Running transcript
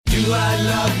Do I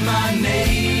love my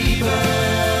neighbor?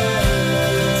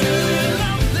 Do you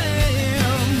love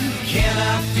them? Can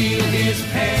I feel his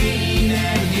pain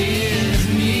and his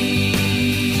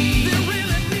need?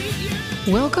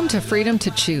 Welcome to Freedom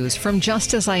to Choose from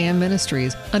Just As I Am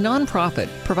Ministries, a nonprofit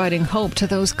providing hope to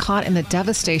those caught in the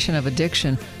devastation of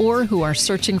addiction or who are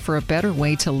searching for a better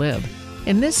way to live.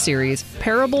 In this series,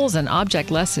 Parables and Object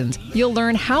Lessons, you'll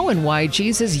learn how and why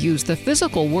Jesus used the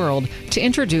physical world to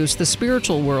introduce the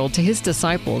spiritual world to his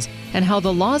disciples and how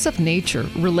the laws of nature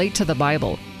relate to the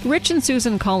Bible. Rich and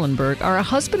Susan Collenberg are a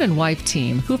husband and wife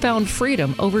team who found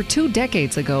freedom over 2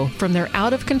 decades ago from their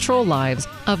out-of-control lives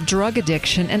of drug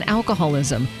addiction and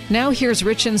alcoholism. Now here's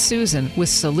Rich and Susan with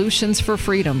solutions for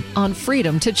freedom on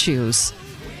Freedom to Choose.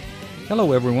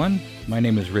 Hello, everyone. My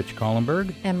name is Rich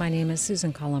Collenberg. And my name is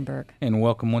Susan Collenberg. And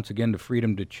welcome once again to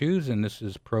Freedom to Choose. And this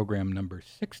is program number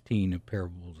 16 of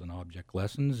Parables and Object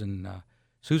Lessons. And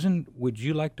Susan, would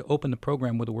you like to open the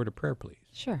program with a word of prayer, please?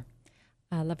 Sure.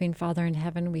 Loving Father in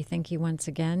heaven, we thank you once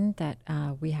again that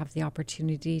we have the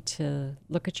opportunity to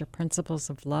look at your principles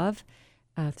of love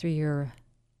through your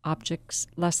objects,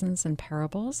 lessons, and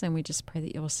parables. And we just pray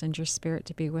that you will send your Spirit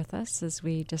to be with us as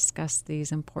we discuss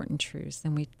these important truths.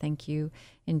 And we thank you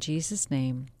in Jesus'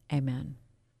 name. Amen.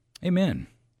 Amen.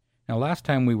 Now, last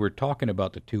time we were talking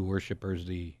about the two worshipers,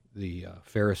 the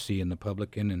Pharisee and the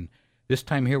publican, and this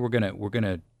time here we're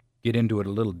gonna get into it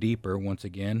a little deeper once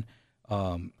again,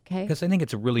 because I think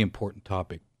it's a really important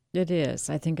topic. It is.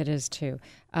 I think it is too.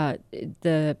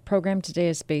 The program today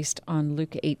is based on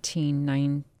Luke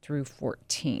 18:9 through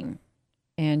 14.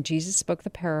 And Jesus spoke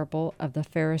the parable of the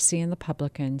Pharisee and the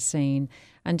publican, saying,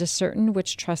 unto certain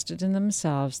which trusted in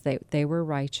themselves, they were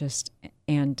righteous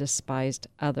and despised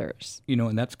others. You know,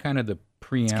 and that's kind of the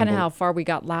preamble. It's kind of how far we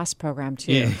got last program,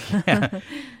 too. Yeah.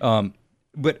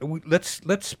 But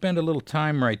let's spend a little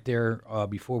time right there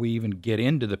before we even get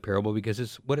into the parable,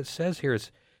 because what it says here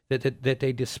is that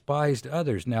they despised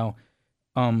others. Now,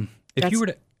 if you were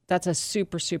to... That's a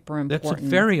super important point. That's a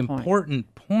very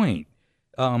important point.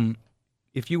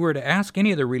 If you were to ask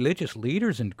any of the religious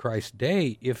leaders in Christ's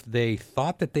day if they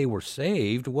thought that they were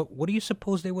saved, what do you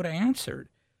suppose they would have answered?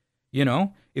 You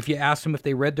know, if you asked them if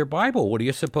they read their Bible, what do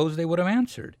you suppose they would have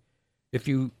answered? If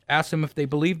you asked them if they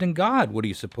believed in God, what do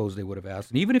you suppose they would have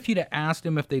asked? And even if you'd have asked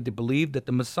them if they believed that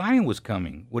the Messiah was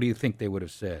coming, what do you think they would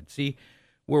have said? See,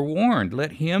 we're warned,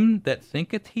 let him that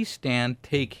thinketh he stand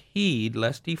take heed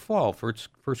lest he fall. 1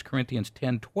 Corinthians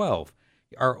 10:12.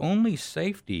 Our only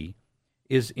safety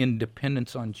is in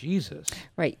dependence on Jesus.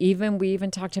 Right. We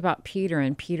even talked about Peter,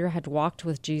 and Peter had walked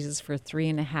with Jesus for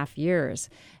 3.5 years.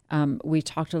 We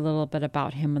talked a little bit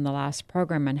about him in the last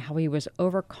program and how he was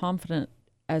overconfident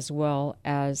as well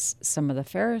as some of the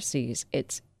Pharisees.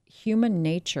 It's human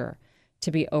nature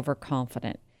to be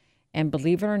overconfident. And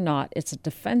believe it or not, it's a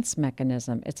defense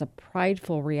mechanism. It's a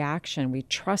prideful reaction. We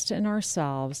trust in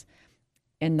ourselves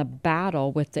in the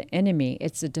battle with the enemy.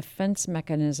 It's a defense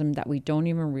mechanism that we don't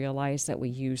even realize that we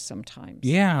use sometimes.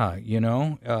 Yeah, you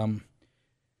know,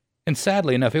 and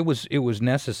sadly enough, it was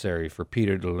necessary for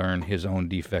Peter to learn his own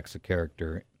defects of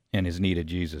character and his need of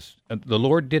Jesus. The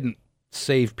Lord didn't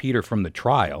save Peter from the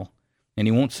trial, and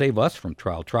he won't save us from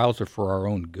trial. Trials are for our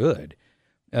own good.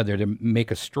 They're to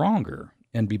make us stronger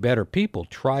and be better people.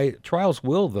 Trials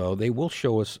will, though, they will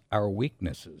show us our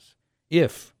weaknesses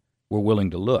if we're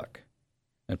willing to look.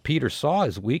 And Peter saw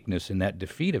his weakness in that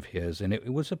defeat of his, and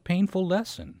it was a painful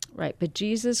lesson. Right, but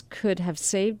Jesus could have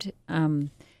saved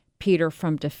Peter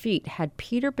from defeat had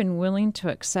Peter been willing to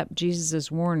accept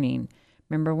Jesus' warning.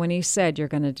 Remember when he said, you're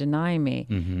going to deny me,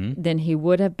 then he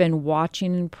would have been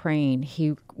watching and praying.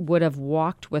 He would have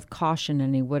walked with caution,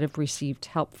 and he would have received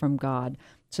help from God,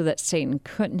 so that Satan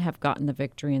couldn't have gotten the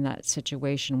victory in that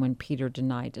situation when Peter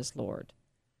denied his Lord.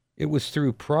 It was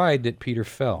through pride that Peter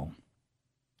fell,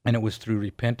 and it was through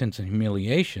repentance and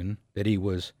humiliation that he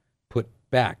was put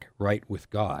back right with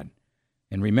God.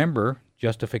 And remember,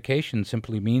 justification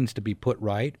simply means to be put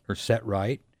right or set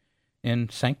right,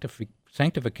 and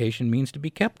sanctification means to be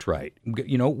kept right.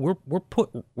 You know,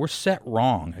 we're set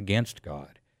wrong against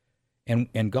God,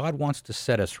 and God wants to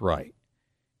set us right,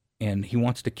 and he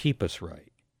wants to keep us right.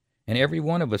 And every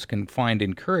one of us can find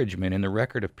encouragement in the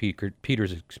record of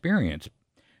Peter's experience.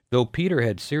 Though Peter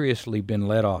had seriously been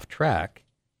led off track,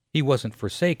 he wasn't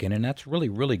forsaken, and that's really,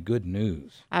 really good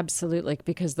news. Absolutely,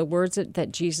 because the words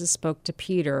that Jesus spoke to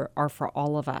Peter are for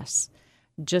all of us,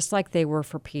 just like they were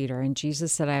for Peter. And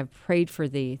Jesus said, I have prayed for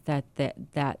thee that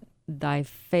thy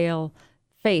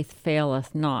faith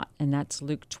faileth not. And that's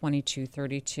Luke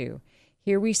 22:32.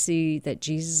 Here we see that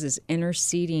Jesus is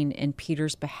interceding in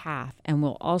Peter's behalf and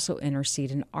will also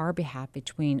intercede in our behalf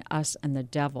between us and the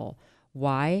devil.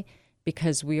 Why?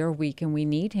 Because we are weak and we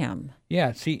need him.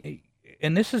 Yeah, see,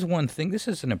 and this is one thing, this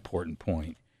is an important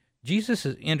point. Jesus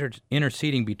is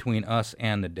interceding between us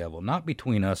and the devil, not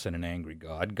between us and an angry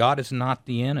God. God is not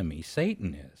the enemy.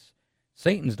 Satan is.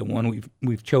 Satan's the one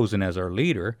we've chosen as our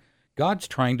leader. God's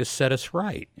trying to set us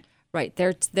right. Right.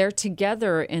 They're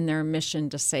together in their mission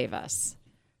to save us.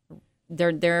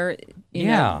 They're you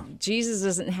know, Jesus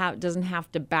doesn't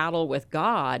have to battle with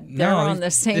God. They're on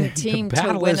the same team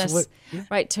to win us,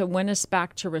 right, to win us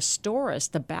back, to restore us.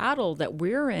 The battle that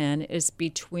we're in is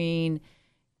between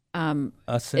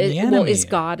us and the enemy. Well, is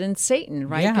God and Satan,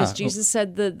 right? Because Jesus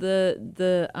said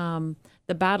the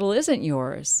battle isn't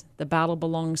yours. The battle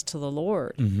belongs to the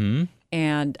Lord. Mm-hmm.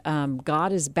 And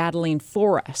God is battling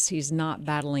for us. He's not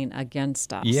battling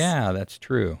against us. Yeah, that's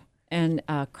true. And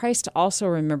Christ also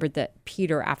remembered that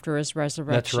Peter, after his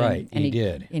resurrection, that's right, and he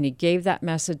did. And he gave that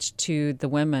message to the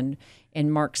women in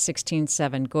Mark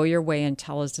 16:7. Go your way and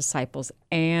tell his disciples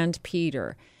and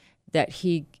Peter that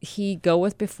he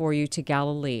goeth before you to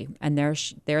Galilee, and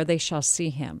there they shall see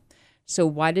him. So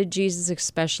why did Jesus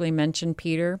especially mention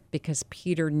Peter? Because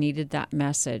Peter needed that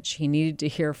message. He needed to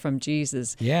hear from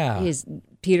Jesus. Yeah.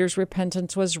 Peter's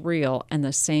repentance was real, and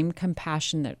the same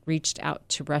compassion that reached out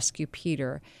to rescue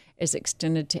Peter is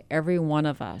extended to every one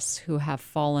of us who have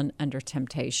fallen under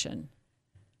temptation.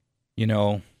 You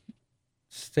know,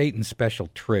 Satan's special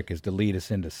trick is to lead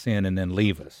us into sin and then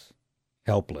leave us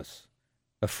helpless,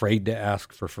 afraid to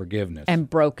ask for forgiveness. And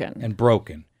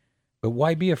broken. But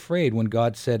why be afraid when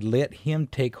God said, let him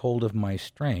take hold of my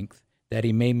strength, that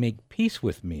he may make peace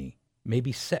with me, may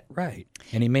be set right,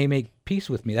 and he may make peace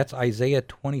with me. That's Isaiah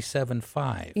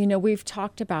 27:5. You know, we've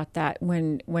talked about that.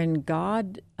 When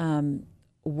God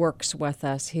works with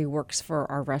us, he works for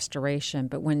our restoration.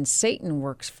 But when Satan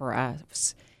works for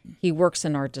us, he works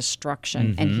in our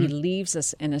destruction, and he leaves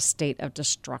us in a state of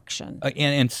destruction.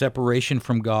 And separation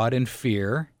from God and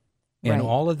fear. And Right.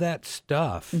 all of that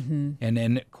stuff. And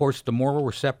then, of course, the more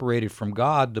we're separated from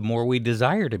God, the more we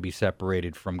desire to be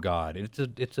separated from God.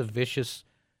 It's a vicious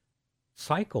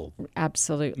cycle.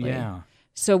 Absolutely. Yeah.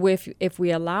 So if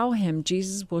we allow him,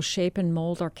 Jesus will shape and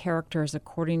mold our characters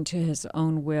according to his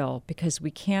own will, because we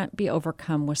can't be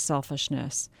overcome with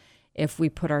selfishness if we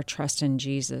put our trust in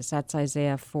Jesus. That's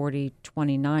Isaiah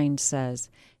 40:29 says,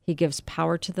 he gives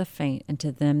power to the faint, and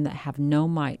to them that have no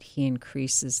might he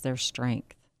increases their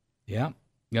strength. Yeah,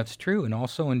 that's true. And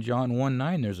also in John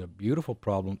 1:9, there's a beautiful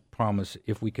promise.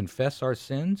 If we confess our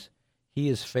sins, he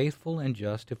is faithful and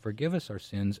just to forgive us our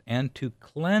sins and to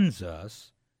cleanse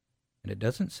us. And it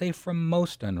doesn't say from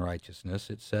most unrighteousness.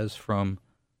 It says from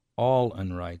all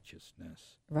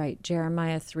unrighteousness. Right.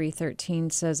 Jeremiah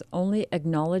 3:13 says, only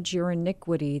acknowledge your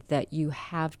iniquity, that you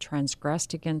have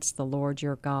transgressed against the Lord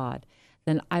your God.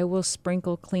 Then I will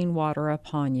sprinkle clean water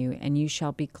upon you, and you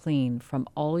shall be clean. From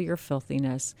all your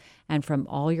filthiness and from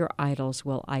all your idols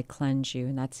will I cleanse you.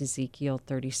 And that's Ezekiel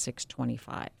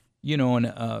 36:25. You know,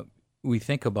 and we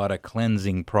think about a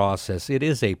cleansing process. It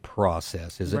is a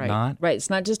process, is it not? Right. It's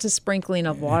not just a sprinkling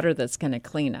of water that's going to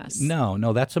clean us.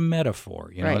 No, that's a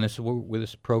metaphor. You know, Right. and this is what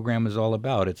this program is all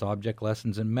about. It's object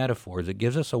lessons and metaphors. It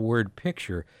gives us a word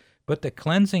picture, but the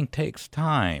cleansing takes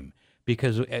time,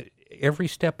 because at every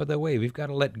step of the way, we've got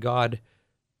to let God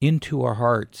into our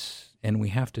hearts, and we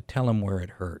have to tell him where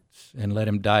it hurts and let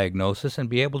him diagnose us and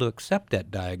be able to accept that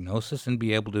diagnosis and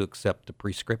be able to accept the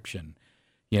prescription.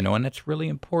 You know, and that's really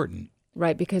important.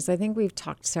 Right, because I think we've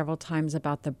talked several times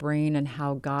about the brain and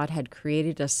how God had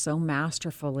created us so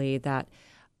masterfully that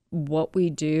what we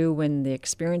do and the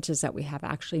experiences that we have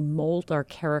actually mold our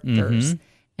characters.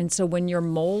 And so when you're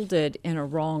molded in a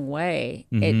wrong way,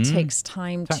 it takes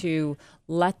time to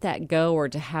let that go, or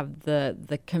to have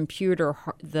the computer,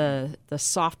 the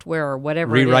software or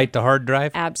whatever. Rewrite the hard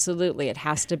drive? Absolutely. It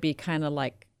has to be kind of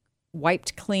like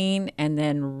wiped clean and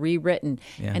then rewritten.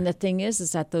 Yeah. And the thing is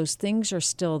that those things are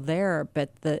still there,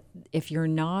 but if you're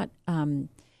not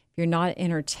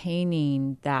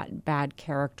entertaining that bad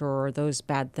character or those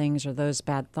bad things or those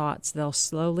bad thoughts, they'll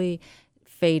slowly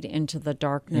fade into the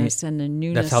darkness and the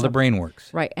newness. That's how the brain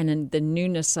works. Right. And in the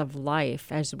newness of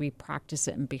life, as we practice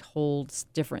it and behold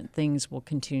different things, will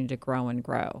continue to grow and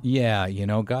grow. Yeah, you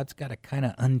know, God's got to kind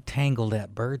of untangle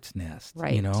that bird's nest,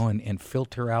 Right. you know, and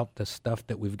filter out the stuff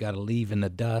that we've got to leave in the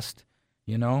dust,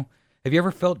 you know. Have you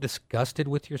ever felt disgusted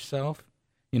with yourself?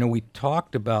 You know, we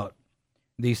talked about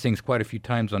these things quite a few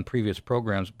times on previous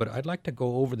programs, but I'd like to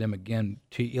go over them again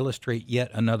to illustrate yet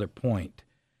another point.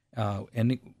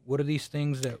 And what are these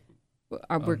things that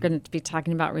We're going to be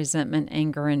talking about resentment,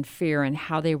 anger, and fear, and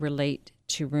how they relate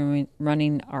to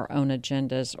running our own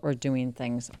agendas or doing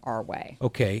things our way.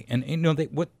 Okay, and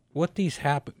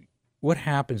what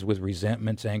happens with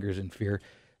resentments, angers, and fear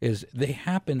is they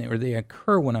happen or they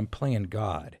occur when I'm playing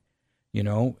God.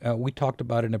 We talked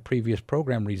about in a previous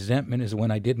program, resentment is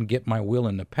when I didn't get my will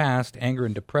in the past, anger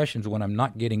and depression is when I'm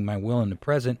not getting my will in the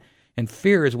present, and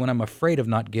fear is when I'm afraid of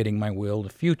not getting my will in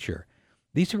the future.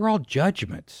 These are all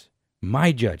judgments,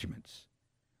 my judgments.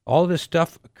 All this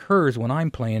stuff occurs when I'm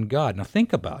playing God. Now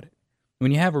think about it.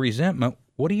 When you have a resentment,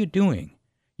 what are you doing?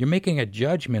 You're making a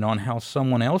judgment on how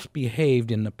someone else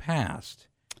behaved in the past.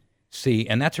 See,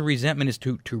 and that's a resentment, is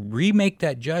to remake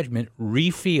that judgment,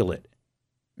 re-feel it.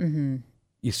 Mm-hmm.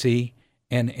 You see,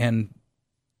 and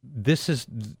this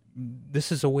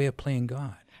is a way of playing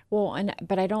God. Well,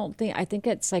 but I think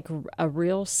it's like a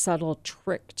real subtle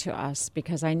trick to us,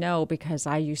 because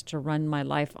I used to run my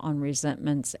life on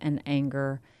resentments and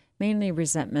anger, mainly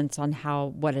resentments on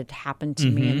what had happened to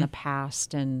me in the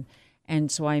past, and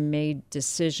so I made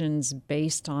decisions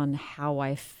based on how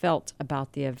I felt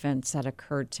about the events that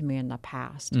occurred to me in the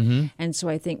past. And so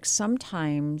I think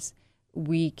sometimes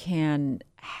we can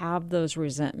have those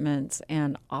resentments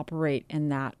and operate in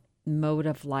that mode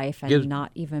of life and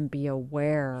not even be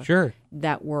aware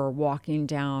that we're walking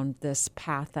down this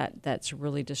path that's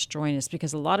really destroying us,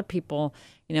 because a lot of people,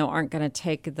 aren't going to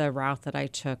take the route that I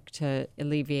took to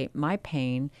alleviate my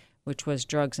pain, which was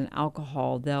drugs and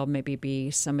alcohol. They'll maybe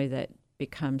be somebody that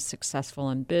becomes successful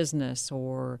in business,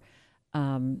 or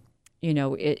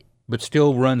but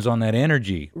still runs on that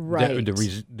energy, right?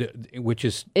 Which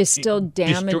is still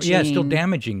damaging. It's still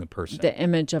damaging the person, the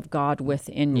image of God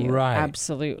within you. Right,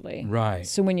 absolutely, right.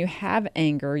 So when you have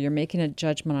anger, you're making a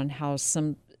judgment on how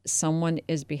someone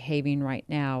is behaving right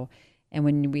now, and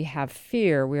when we have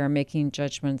fear, we are making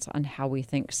judgments on how we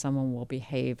think someone will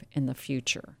behave in the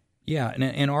future. Yeah,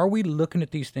 and are we looking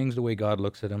at these things the way God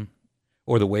looks at them?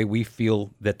 Or the way we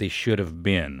feel that they should have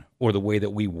been, or the way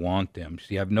that we want them.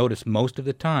 See, I've noticed most of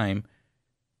the time,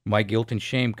 my guilt and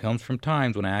shame comes from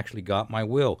times when I actually got my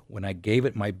will, when I gave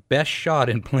it my best shot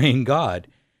in playing God.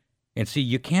 And see,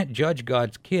 you can't judge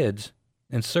God's kids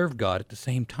and serve God at the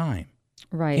same time.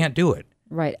 Right. You can't do it.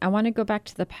 Right. I want to go back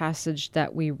to the passage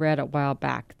that we read a while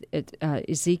back,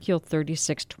 Ezekiel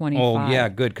 36:25. Oh, yeah,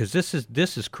 good, because this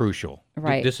is crucial.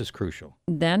 Right. This is crucial.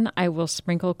 Then I will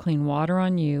sprinkle clean water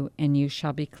on you, and you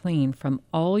shall be clean from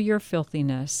all your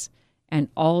filthiness, and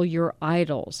all your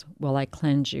idols will I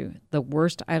cleanse you. The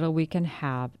worst idol we can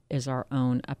have is our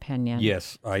own opinion.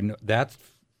 Yes, I know.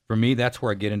 For me, that's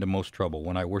where I get into most trouble,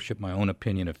 when I worship my own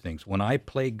opinion of things. When I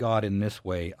play God in this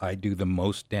way, I do the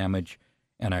most damage,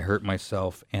 and I hurt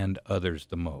myself and others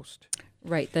the most.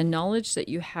 Right. The knowledge that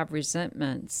you have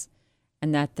resentments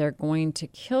and that they're going to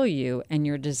kill you, and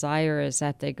your desire is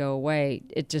that they go away,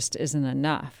 it just isn't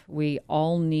enough. We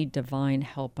all need divine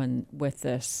help with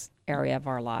this area of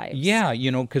our lives. Yeah,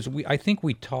 because I think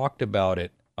we talked about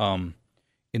it in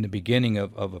the beginning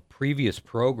of a previous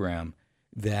program,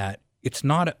 that it's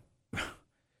not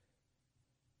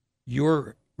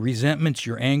your resentments,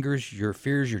 your angers, your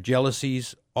fears, your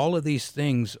jealousies, all of these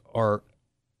things are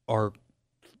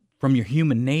from your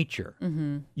human nature.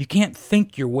 Mm-hmm. You can't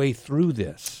think your way through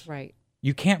this. Right.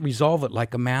 You can't resolve it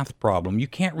like a math problem. You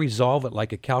can't resolve it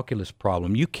like a calculus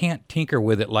problem. You can't tinker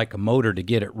with it like a motor to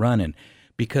get it running,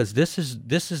 because this is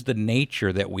the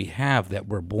nature that we have, that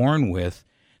we're born with,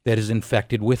 that is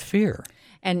infected with fear.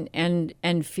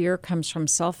 And fear comes from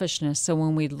selfishness. So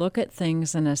when we look at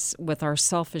things with our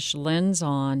selfish lens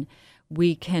on,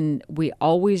 we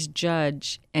always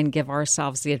judge and give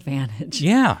ourselves the advantage.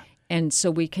 Yeah. And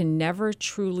so we can never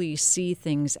truly see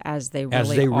things as they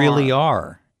really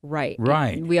are. Right.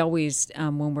 Right. And we always,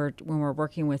 when we're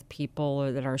working with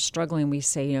people that are struggling, we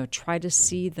say, try to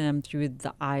see them through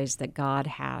the eyes that God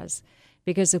has.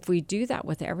 Because if we do that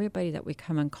with everybody that we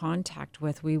come in contact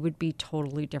with, we would be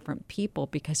totally different people,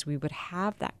 because we would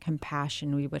have that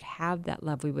compassion, we would have that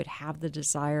love, we would have the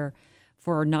desire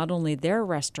for not only their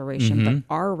restoration, but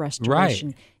our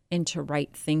restoration into right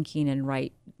thinking and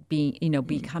right being,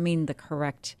 becoming the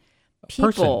correct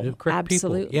people. The correct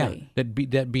absolutely. People, yeah,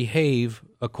 that behave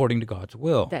according to God's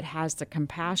will. That has the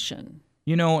compassion.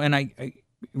 And I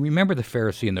remember the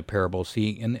Pharisee in the parable.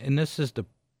 See, and this is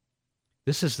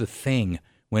the thing,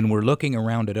 when we're looking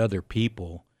around at other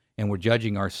people and we're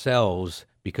judging ourselves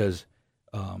because,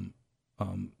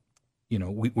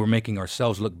 we're making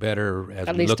ourselves look better.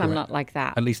 At least I'm not like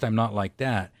that. At least I'm not like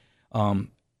that.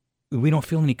 We don't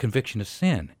feel any conviction of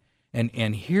sin.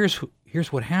 And here's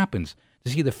what happens.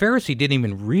 See, the Pharisee didn't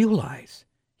even realize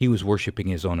he was worshiping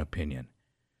his own opinion.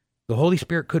 the Holy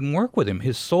Spirit couldn't work with him.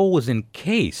 His soul was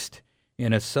encased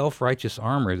in a self-righteous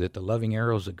armor that the loving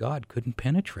arrows of God couldn't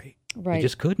penetrate. Right. They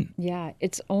just couldn't. Yeah,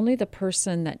 it's only the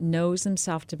person that knows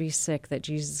himself to be sick that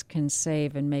Jesus can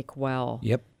save and make well.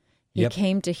 Yep. He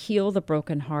came to heal the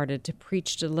brokenhearted, to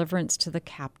preach deliverance to the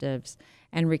captives,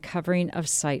 and recovering of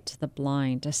sight to the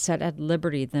blind, to set at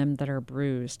liberty them that are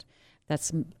bruised.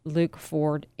 That's Luke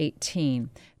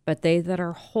 4:18. But they that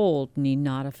are whole need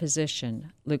not a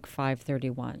physician. Luke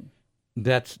 5:31.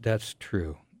 That's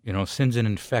true. Sin's an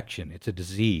infection. It's a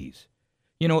disease.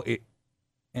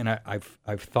 And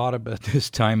I've thought about this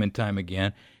time and time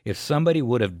again. If somebody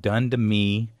would have done to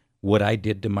me what I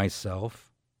did to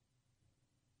myself,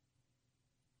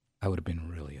 I would have been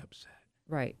really upset.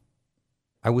 Right.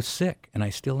 I was sick, and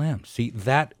I still am. See,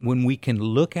 that when we can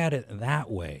look at it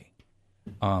that way,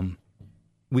 when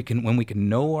we can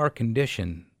know our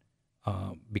condition,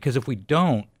 because if we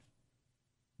don't,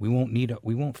 we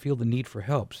won't feel the need for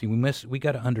help. See, we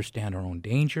got to understand our own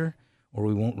danger, or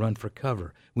we won't run for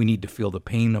cover. We need to feel the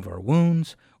pain of our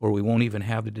wounds, or we won't even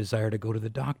have the desire to go to the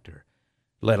doctor,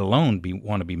 let alone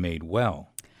want to be made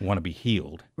well. Want to be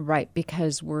healed. Right,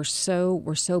 because we're so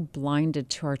blinded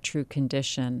to our true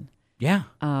condition. Yeah.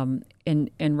 In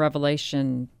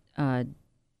Revelation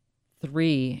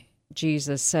 3,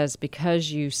 Jesus says,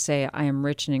 "Because you say, I am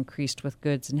rich and increased with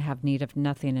goods and have need of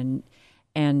nothing,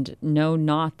 and know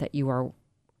not that you are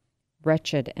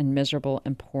wretched and miserable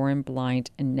and poor and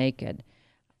blind and naked.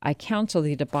 I counsel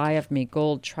thee to buy of me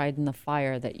gold tried in the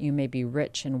fire, that you may be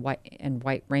rich in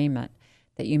white raiment,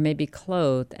 that you may be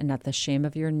clothed, and that the shame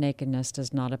of your nakedness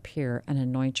does not appear, and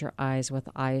anoint your eyes with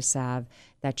eye salve,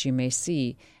 that you may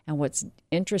see." And what's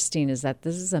interesting is that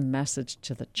this is a message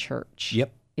to the church.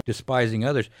 Yep. Despising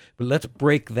others. But let's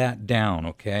break that down,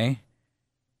 okay?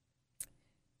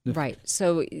 Right.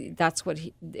 So that's what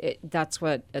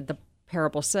the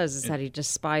parable says, is that he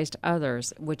despised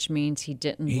others, which means he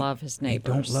didn't love his neighbors.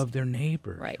 They don't love their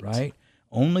neighbors, Right. right?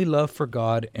 Only love for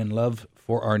God and love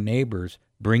for our neighbors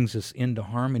brings us into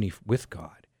harmony with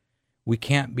God. We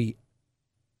can't be,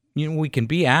 we can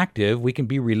be active, we can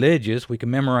be religious, we can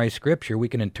memorize Scripture, we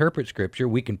can interpret Scripture,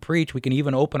 we can preach, we can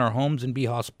even open our homes and be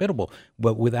hospitable.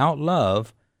 But without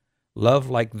love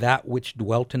like that which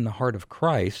dwelt in the heart of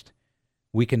Christ,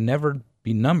 we can never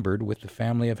be numbered with the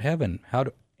family of heaven. How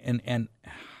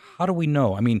do we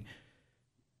know? I mean,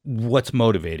 what's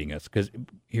motivating us? Because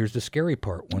here's the scary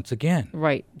part once again.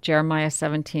 Right. Jeremiah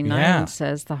 17:9 Yeah.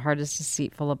 says, "The heart is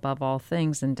deceitful above all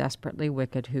things and desperately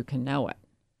wicked. Who can know it?"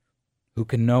 Who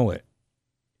can know it?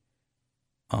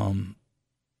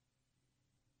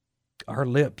 Our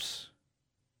lips,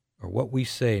 or what we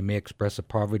say, may express a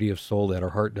poverty of soul that our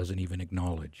heart doesn't even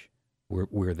acknowledge.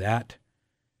 We're that,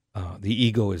 the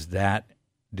ego is that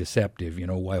deceptive.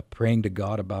 While praying to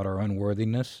God about our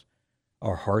unworthiness,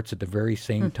 our hearts at the very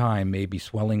same time may be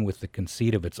swelling with the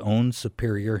conceit of its own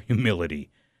superior humility.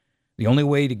 The only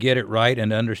way to get it right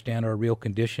and to understand our real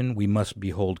condition, we must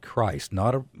behold Christ,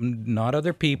 not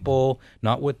other people,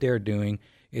 not what they're doing.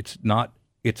 It's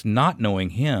not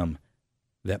knowing Him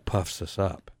that puffs us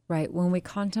up. Right. When we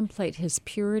contemplate his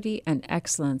purity and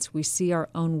excellence, we see our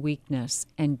own weakness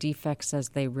and defects as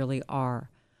they really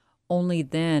are. Only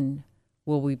then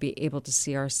will we be able to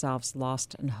see ourselves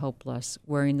lost and hopeless,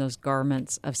 wearing those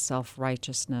garments of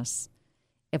self-righteousness.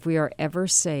 If we are ever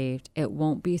saved, it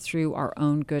won't be through our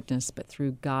own goodness, but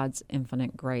through God's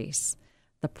infinite grace.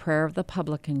 The prayer of the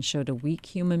publican showed a weak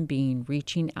human being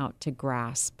reaching out to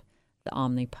grasp the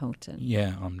omnipotent.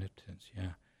 Yeah, omnipotence,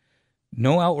 yeah.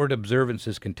 No outward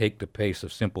observances can take the place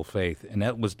of simple faith, and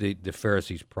that was the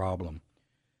Pharisees' problem.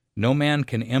 No man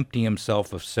can empty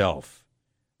himself of self.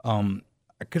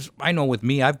 Because I know with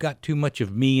me, I've got too much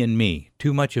of me in me,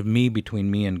 too much of me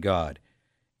between me and God.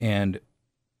 And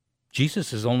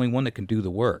Jesus is the only one that can do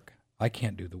the work. I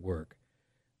can't do the work.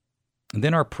 And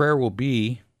then our prayer will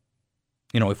be,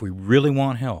 if we really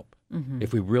want help,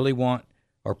 if we really want,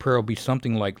 our prayer will be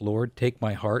something like, "Lord, take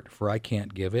my heart, for I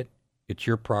can't give it. It's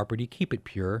your property. Keep it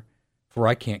pure, for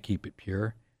I can't keep it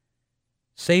pure.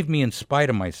 Save me in spite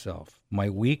of myself, my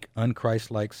weak,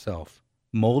 unchristlike self.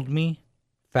 Mold me,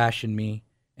 fashion me,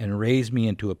 and raise me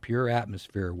into a pure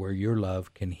atmosphere where your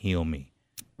love can heal me."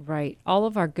 Right. All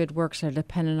of our good works are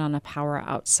dependent on a power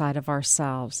outside of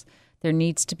ourselves. There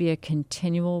needs to be a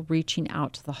continual reaching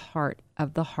out to the heart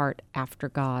after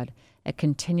God, a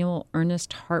continual,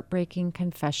 earnest, heartbreaking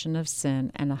confession of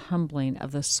sin, and a humbling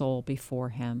of the soul before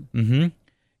Him.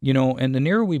 Mm-hmm. And the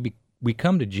nearer we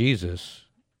come to Jesus,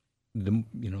 the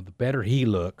better He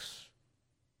looks,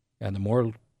 and the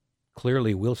more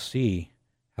clearly we'll see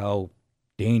how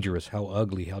dangerous, how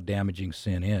ugly, how damaging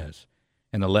sin is.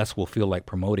 and the less we'll feel like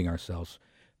promoting ourselves.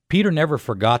 Peter never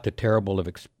forgot the terrible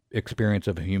experience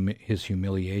of his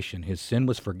humiliation. His sin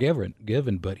was forgiven,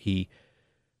 but he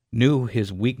knew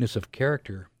his weakness of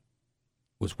character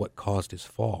was what caused his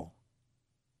fall.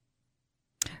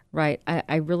 Right.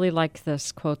 I really like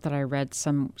this quote that I read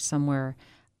somewhere,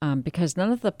 because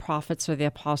none of the prophets or the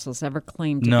apostles ever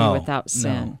claimed to be without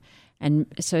sin. No. And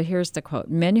so here's the quote: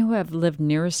 "Men who have lived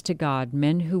nearest to God,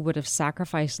 men who would have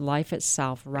sacrificed life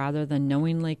itself rather than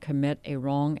knowingly commit a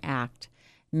wrong act,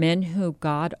 men who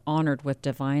God honored with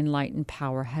divine light and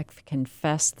power, have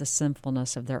confessed the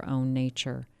sinfulness of their own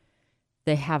nature.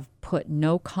 They have put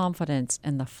no confidence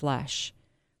in the flesh.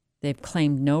 They've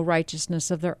claimed no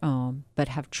righteousness of their own, but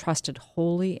have trusted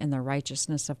wholly in the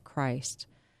righteousness of Christ.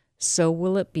 So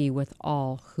will it be with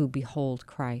all who behold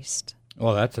Christ."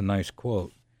 Well, that's a nice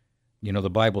quote. You know,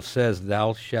 the Bible says,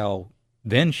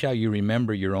 then shall you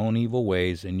remember your own evil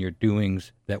ways and your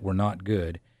doings that were not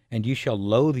good, and you shall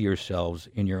loathe yourselves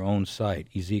in your own sight.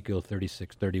 Ezekiel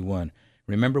 36:31.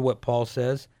 Remember what Paul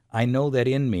says? I know that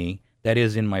in me, that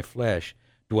is in my flesh,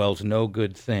 dwells no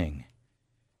good thing.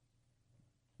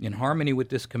 In harmony with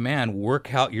this command,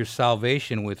 work out your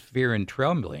salvation with fear and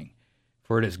trembling,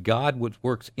 for it is God which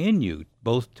works in you,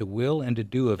 both to will and to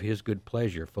do of his good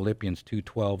pleasure. Philippians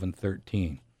 2:12 and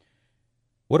 13.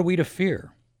 What are we to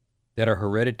fear? That our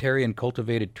hereditary and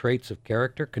cultivated traits of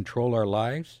character control our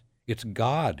lives? It's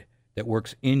God that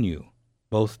works in you,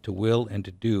 both to will and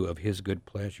to do of his good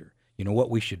pleasure. You know, what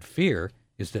we should fear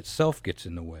is that self gets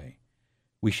in the way.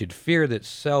 We should fear that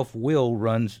self-will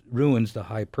ruins the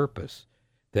high purpose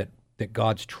that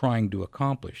God's trying to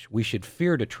accomplish. We should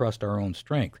fear to trust our own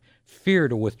strength, fear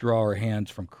to withdraw our hands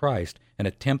from Christ and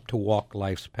attempt to walk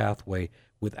life's pathway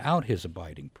without his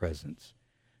abiding presence.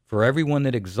 For everyone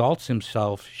that exalts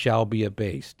himself shall be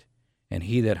abased, and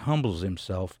he that humbles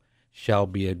himself shall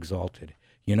be exalted.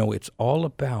 You know, it's all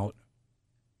about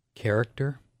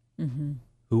character,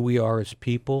 who we are as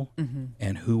people,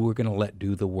 and who we're going to let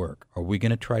do the work. Are we going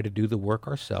to try to do the work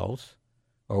ourselves?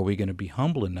 Or are we going to be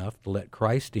humble enough to let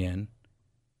Christ in?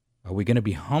 Are we going to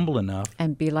be humble enough?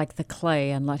 And be like the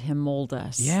clay and let him mold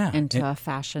us into a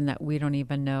fashion that we don't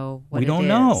even know what it is. We don't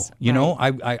know. You know,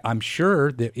 I'm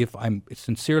sure that if I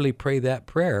sincerely pray that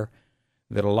prayer,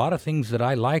 that a lot of things that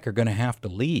I like are going to have to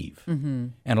leave.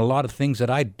 And a lot of things that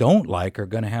I don't like are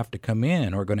going to have to come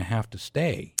in or going to have to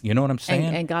stay. You know what I'm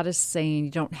saying? And God is saying you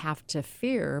don't have to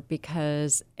fear,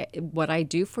 because what I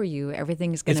do for you,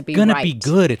 everything is going to be right. It's going to be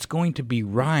good. It's going to be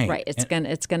right. Right. It's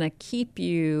going to keep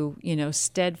you,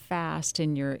 steadfast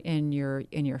in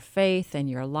your faith and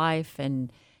your life,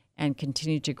 and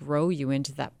continue to grow you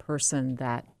into that person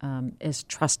that is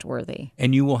trustworthy.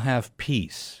 And you will have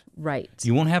peace. Right.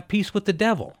 You won't have peace with the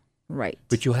devil. Right.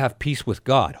 But you'll have peace with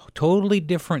God. Totally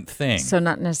different thing. So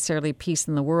not necessarily peace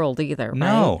in the world either,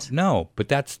 no, right? No, but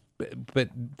that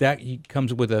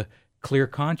comes with a clear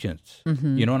conscience.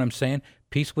 You know what I'm saying?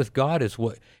 Peace with God is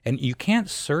what, and you can't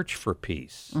search for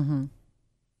peace. You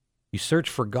search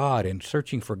for God, and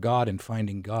searching for God and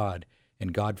finding God,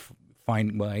 and God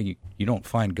you don't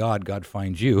find God, God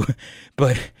finds you.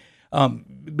 But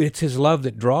it's his love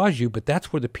that draws you, but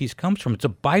that's where the peace comes from. It's a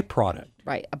byproduct.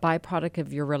 Right, a byproduct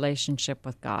of your relationship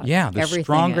with God. Yeah, the Everything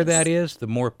stronger is. that is, the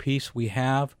more peace we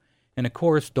have. And of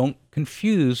course, don't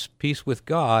confuse peace with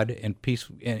God and peace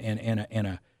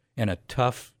and a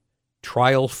tough,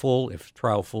 trialful, if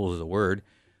trialful is a word,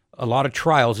 a lot of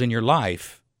trials in your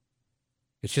life.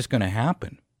 It's just going to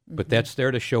happen. But that's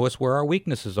there to show us where our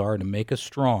weaknesses are, to make us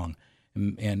strong,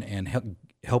 and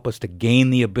help us to gain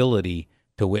the ability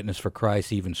to witness for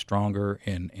Christ even stronger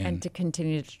and to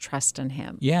continue to trust in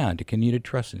him. Yeah, and to continue to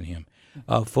trust in him.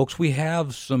 Folks, we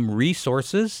have some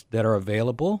resources that are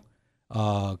available.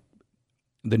 The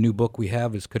new book we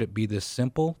have is Could It Be This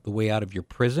Simple? The Way Out of Your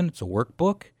Prison. It's a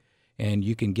workbook, and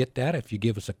you can get that if you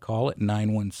give us a call at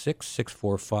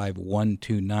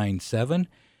 916-645-1297.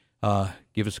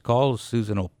 Give us a call.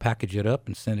 Susan will package it up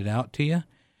and send it out to you.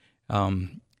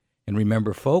 And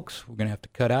remember, folks, we're going to have to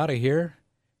cut out of here.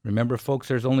 Remember, folks,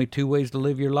 there's only two ways to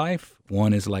live your life.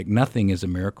 One is like nothing is a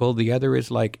miracle. The other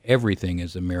is like everything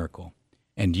is a miracle.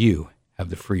 And you have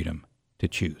the freedom to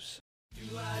choose. Do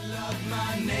I love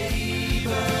my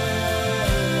neighbor?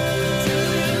 Do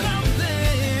you love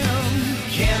them?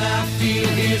 Can I feel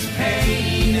his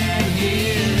pain and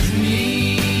his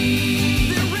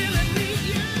need? They really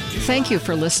need you. Thank you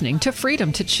for listening to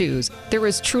Freedom to Choose. There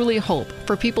is truly hope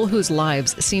for people whose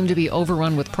lives seem to be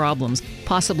overrun with problems,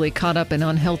 possibly caught up in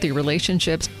unhealthy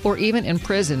relationships, or even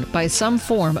imprisoned by some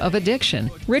form of addiction.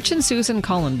 Rich and Susan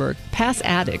Collenberg, past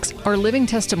addicts, are living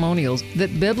testimonials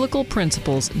that biblical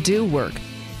principles do work.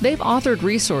 they've authored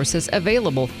resources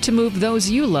available to move those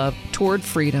you love toward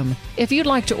freedom. If you'd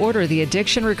like to order the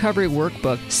Addiction Recovery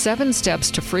Workbook, 7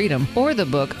 Steps to Freedom, or the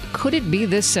book, Could It Be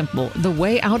This Simple? The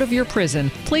Way Out of Your Prison,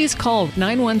 please call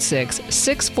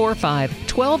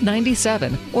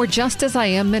 916-645-1297 or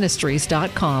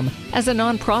justasIamministries.com. As a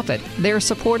nonprofit, they're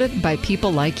supported by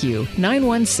people like you.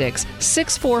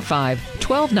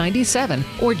 916-645-1297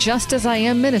 or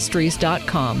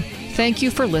justasIamministries.com. Thank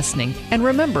you for listening, and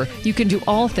remember, you can do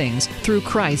all things through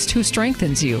Christ who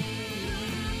strengthens you.